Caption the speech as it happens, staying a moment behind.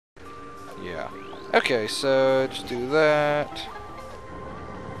Yeah. Okay, so just do that.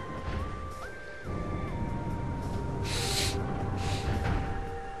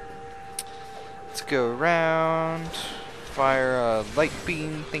 Let's go around. Fire a light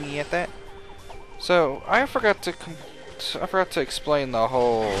beam thingy at that. So I forgot to explain the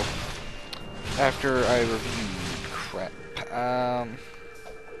whole after I reviewed crap.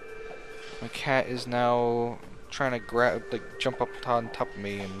 My cat is now trying to jump up on top of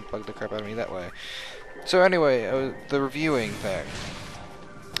me and bug the crap out of me that way. So anyway, the reviewing thing.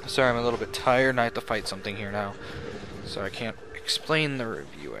 Sorry, I'm a little bit tired and I have to fight something here now, so I can't explain the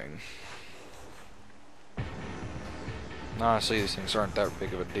reviewing. Honestly, these things aren't that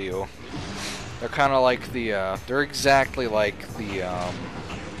big of a deal. They're kind of like the, they're exactly like the,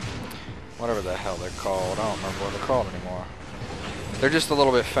 whatever the hell they're called. I don't remember what they're called anymore. They're just a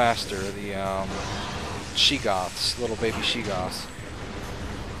little bit faster. The, sheegoths, little baby sheegoths.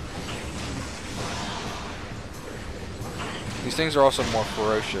 These things are also more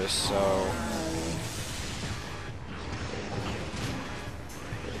ferocious, so...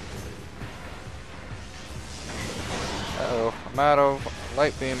 Uh-oh, I'm out of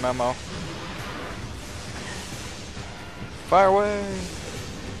light beam ammo. Fire away!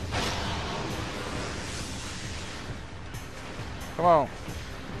 Come on.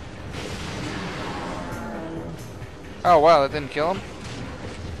 Oh wow, that didn't kill him?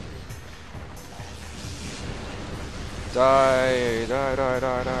 Die, die, die,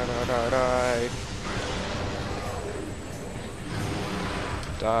 die, die, die, die, die.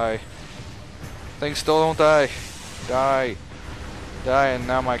 Die. Things still don't die. Die. Die, and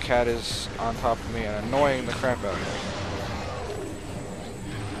now my cat is on top of me and annoying the crap out of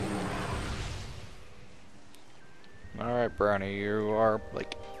me. Alright, Brownie, you are,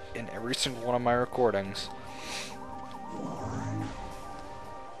 like, in every single one of my recordings.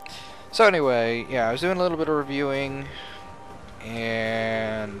 So anyway, yeah, I was doing a little bit of reviewing,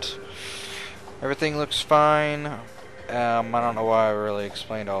 and everything looks fine. I don't know why I really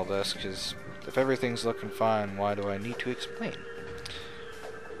explained all this, because if everything's looking fine, why do I need to explain?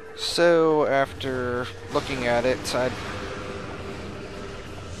 So, after looking at it,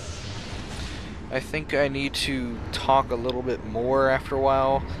 I think I need to talk a little bit more after a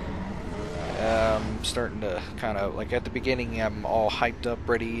while. Starting to kind of, like, at the beginning I'm all hyped up,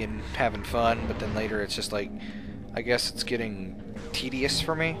 ready, and having fun, but then later it's just like, I guess it's getting tedious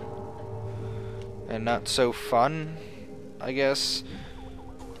for me, and not so fun, I guess.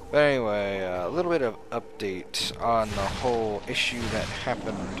 But anyway, a little bit of update on the whole issue that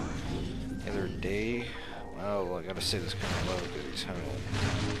happened the other day. Oh, I gotta say this kind of low because he's home.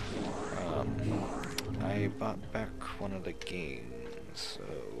 I bought back one of the games, so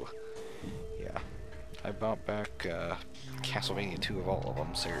yeah. I bought back Castlevania 2 of all of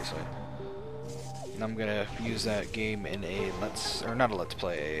them, seriously. And I'm gonna use that game in a not a let's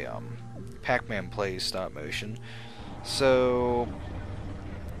play, a Pac-Man plays stop motion. So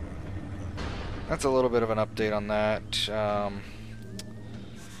that's a little bit of an update on that.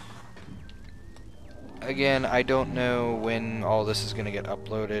 Again, I don't know when all this is gonna get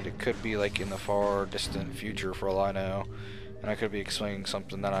uploaded. It could be like in the far distant future for all I know. And I could be explaining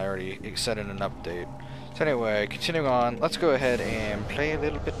something that I already said in an update. So anyway, continuing on, let's go ahead and play a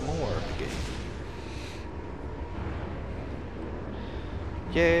little bit more of the game.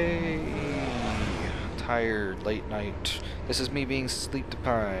 Yay! Tired, late night. This is me being sleep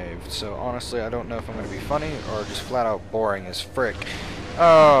deprived, so honestly I don't know if I'm going to be funny or just flat out boring as frick.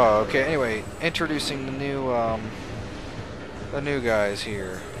 Oh, okay, anyway, introducing the new guys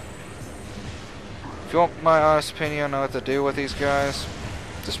here. If you want my honest opinion on what to do with these guys,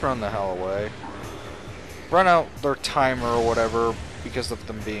 just run the hell away. Run out their timer or whatever because of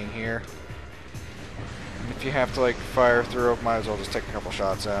them being here. And if you have to like fire through, might as well just take a couple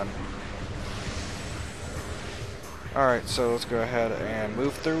shots in. Alright, so let's go ahead and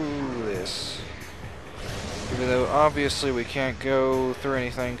move through this. Even though obviously we can't go through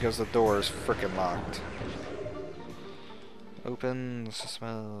anything because the door is frickin' locked. Open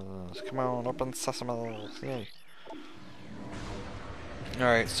sesames. Come on, open sesames. Yay.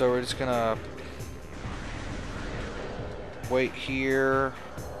 Alright, so we're just gonna wait here.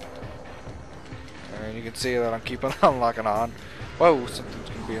 And you can see that I'm keeping on locking on. Whoa, something's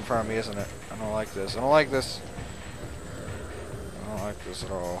gonna be in front of me, isn't it? I don't like this. I don't like this. I don't like this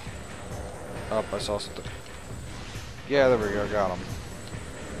at all. Oh, I saw something. Yeah, there we go, got him.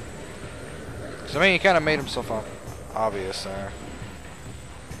 So I mean, he kind of made himself obvious there.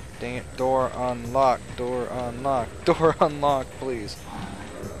 Dang it, door unlocked, door unlocked, door unlocked, please.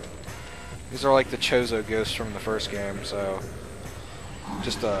 These are like the Chozo ghosts from the first game, so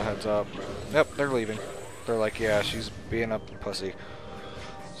Just a heads up. Yep, they're leaving. They're like, yeah, she's being a pussy.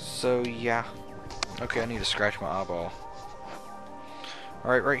 So, yeah. Okay, I need to scratch my eyeball.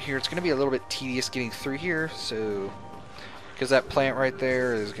 Alright, right here. It's going to be a little bit tedious getting through here, so... Because that plant right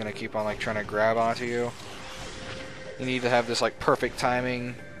there is going to keep on, like, trying to grab onto you. You need to have this, like, perfect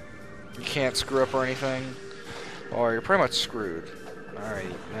timing. You can't screw up or anything, or you're pretty much screwed.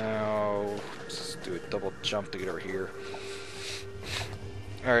 Alright, now... Let's do a double jump to get over here.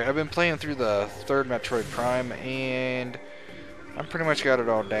 Alright, I've been playing through the third Metroid Prime, and I'm pretty much got it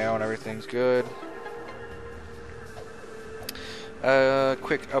all down. Everything's good.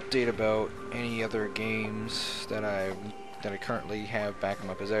 Quick update about any other games that I currently have back in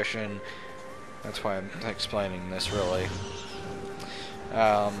my possession. That's why I'm explaining this, really.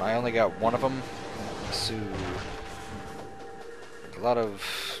 I only got one of them, so a lot of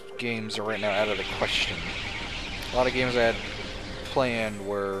games are right now out of the question. A lot of games I had planned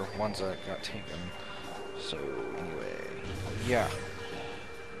were ones that got taken. So anyway, yeah.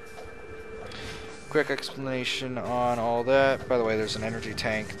 Quick explanation on all that. By the way, there's an energy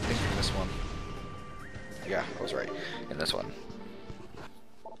tank. I think in this one. Yeah, I was right. In this one.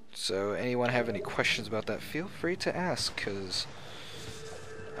 So anyone have any questions about that, feel free to ask, because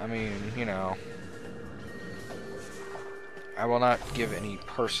I mean, you know, I will not give any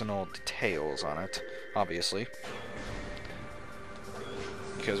personal details on it, obviously,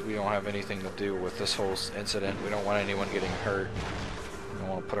 because we don't have anything to do with this whole incident. We don't want anyone getting hurt. We don't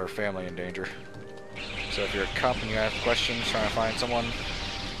want to put our family in danger. So if you're a cop and you have questions trying to find someone,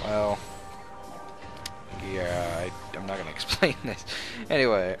 well, yeah, I'm not going to explain this.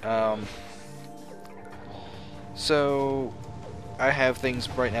 Anyway, so I have things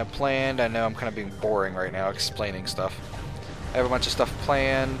right now planned. I know I'm kind of being boring right now explaining stuff. I have a bunch of stuff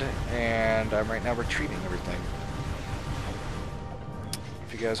planned, and I'm right now retrieving everything.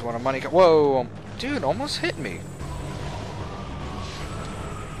 If you guys want a money... Whoa! Dude, almost hit me.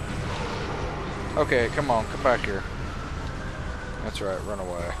 Okay, come on, come back here. That's right, run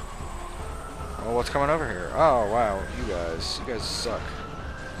away. Oh, what's coming over here? Oh, wow, you guys suck.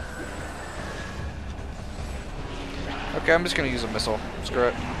 Okay, I'm just gonna use a missile. Screw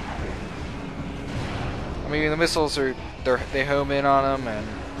it. I mean, the missiles are, they home in on them, and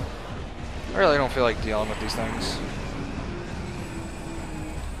I really don't feel like dealing with these things.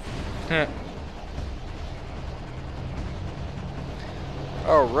 Heh.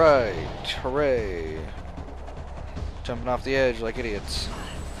 Alright, hooray. Jumping off the edge like idiots.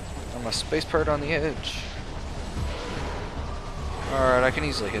 I'm a space bird on the edge. Alright, I can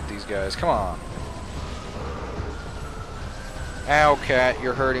easily hit these guys. Come on. Ow, cat,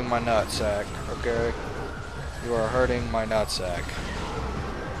 you're hurting my nutsack, okay? You are hurting my nutsack.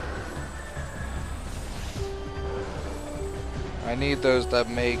 I need those that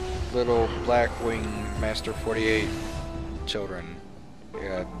make little Blackwing Master 48 children.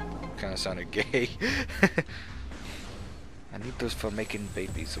 Yeah, kind of sounded gay. I need those for making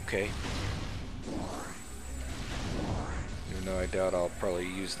babies, okay? Even though I doubt I'll probably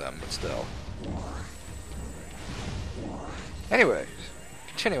use them, but still. Anyway,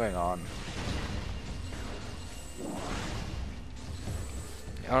 continuing on.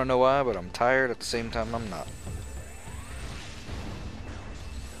 I don't know why, but I'm tired at the same time I'm not.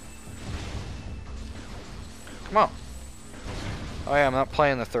 Come on. Oh yeah, I'm not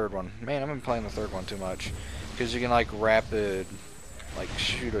playing the third one. Man, I've been playing the third one too much. Because you can like rapid, like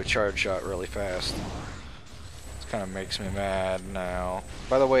shoot a charge shot really fast. This kind of makes me mad now.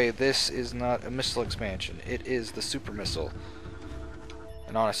 By the way, this is not a missile expansion. It is the super missile.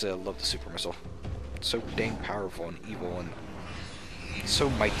 And honestly, I love the super missile. It's so dang powerful and evil and so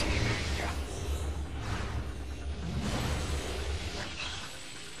mighty. Yeah.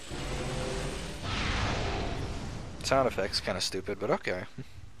 Sound effects kind of stupid, but okay.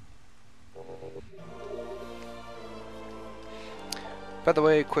 By the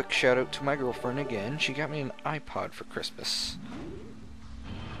way, quick shout out to my girlfriend again. She got me an iPod for Christmas.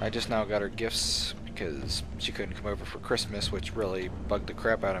 I just now got her gifts because she couldn't come over for Christmas, which really bugged the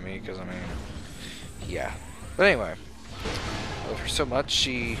crap out of me because, I mean, yeah. But anyway, I love her so much,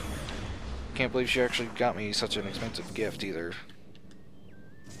 she can't believe she actually got me such an expensive gift either.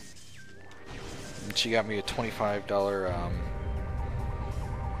 And she got me a $25,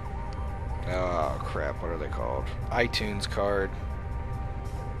 oh crap, what are they called? iTunes card.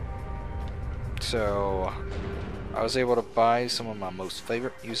 So I was able to buy some of my most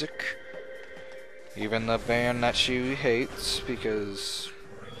favorite music, even the band that she hates because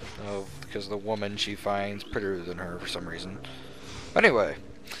the woman she finds prettier than her for some reason. Anyway,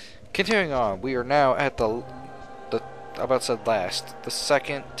 continuing on, we are now at the I about said last. The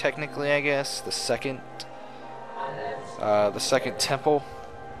second, technically, I guess, the second temple.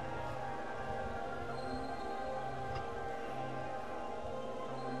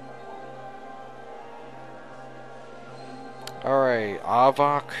 Alright,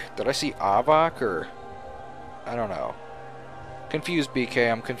 A-Voq. Did I see A-Voq or... I don't know. Confused,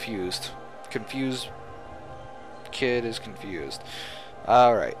 BK, I'm confused. Confused kid is confused.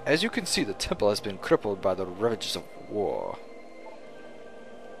 Alright, as you can see, the temple has been crippled by the ravages of war.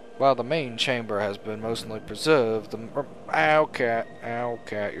 While the main chamber has been mostly preserved, Ow, cat,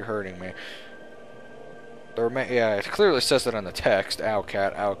 you're hurting me. Yeah, it clearly says that on the text. Ow,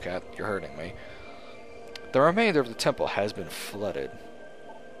 cat, you're hurting me. The remainder of the temple has been flooded.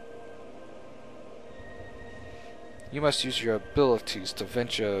 You must use your abilities to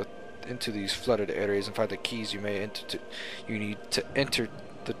venture into these flooded areas and find the keys you need to enter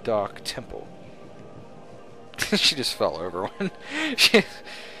the dark temple. She just fell over when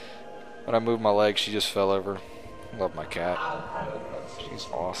I moved my leg. She just fell over. Love my cat. She's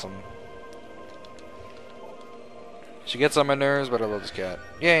awesome. She gets on my nerves, but I love this cat.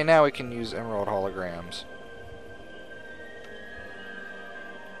 Yay! Now we can use emerald holograms.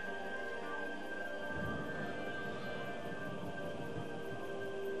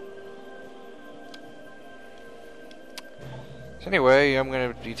 So anyway, I'm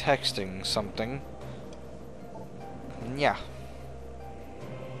going to be texting something. Yeah.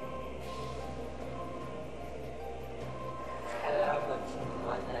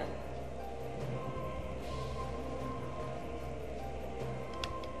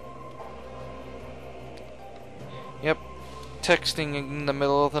 Yep. Texting in the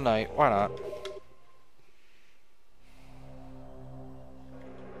middle of the night. Why not?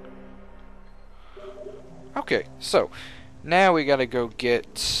 Okay, so now we gotta go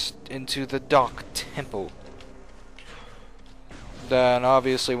get into the Dark Temple. Then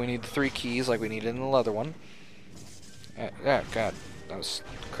obviously we need the 3 keys like we needed in the leather one. Yeah, God, that was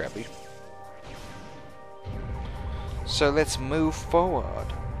crappy. So let's move forward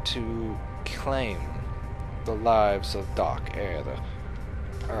to claim the lives of Dark Aether.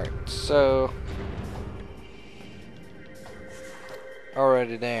 Alright, so...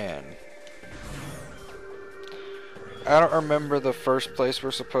 Alrighty then. I don't remember the first place we're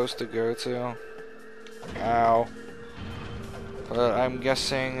supposed to go to. Ow. But I'm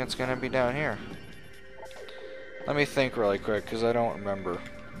guessing it's gonna be down here. Let me think really quick, because I don't remember.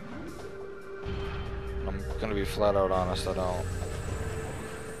 I'm gonna be flat out honest, I don't.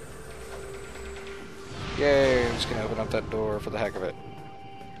 Yay, I'm just gonna open up that door for the heck of it.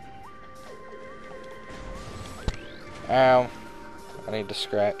 Ow. I need to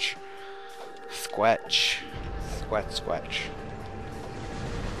scratch. Squatch. Squatch.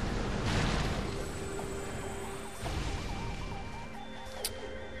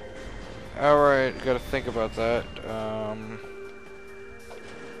 Alright, gotta think about that.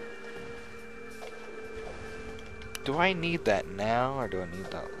 Do I need that now, or do I need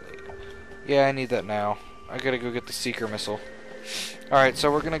that later? Yeah, I need that now. I gotta go get the Seeker Missile. Alright,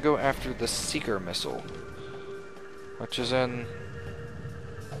 so we're gonna go after the Seeker Missile. Which is in,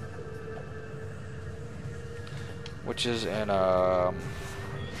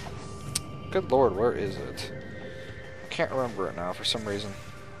 good lord, where is it? I can't remember it now for some reason.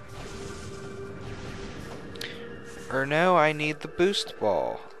 Or no, I need the boost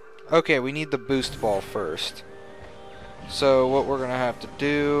ball. Okay, we need the boost ball first. So what we're gonna have to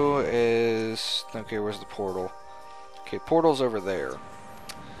do is... Okay, where's the portal? Okay, portal's over there.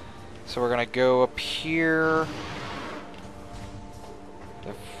 So we're gonna go up here.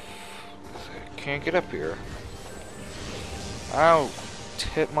 Can't get up here. Ow,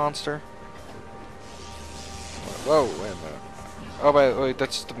 tit monster. Whoa, wait a minute. Oh, wait,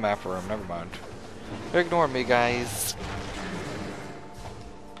 that's the map room. Never mind. Ignore me, guys.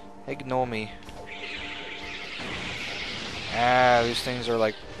 Ignore me. Ah, these things are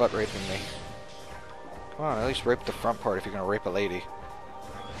like butt raping me. Come on, at least rape the front part if you're gonna rape a lady.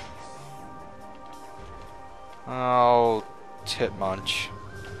 Oh, tit munch.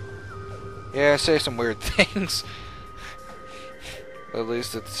 Yeah, I say some weird things. At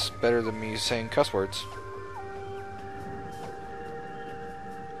least it's better than me saying cuss words.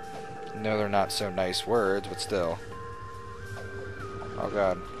 No, they're not so nice words, but still. Oh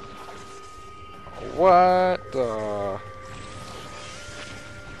god. What the...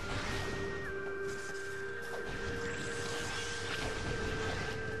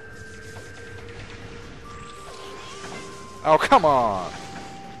 Oh, come on!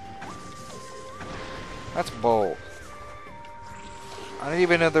 That's bull. I didn't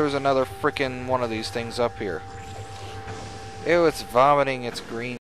even know there was another frickin' one of these things up here. Ew, it's vomiting its green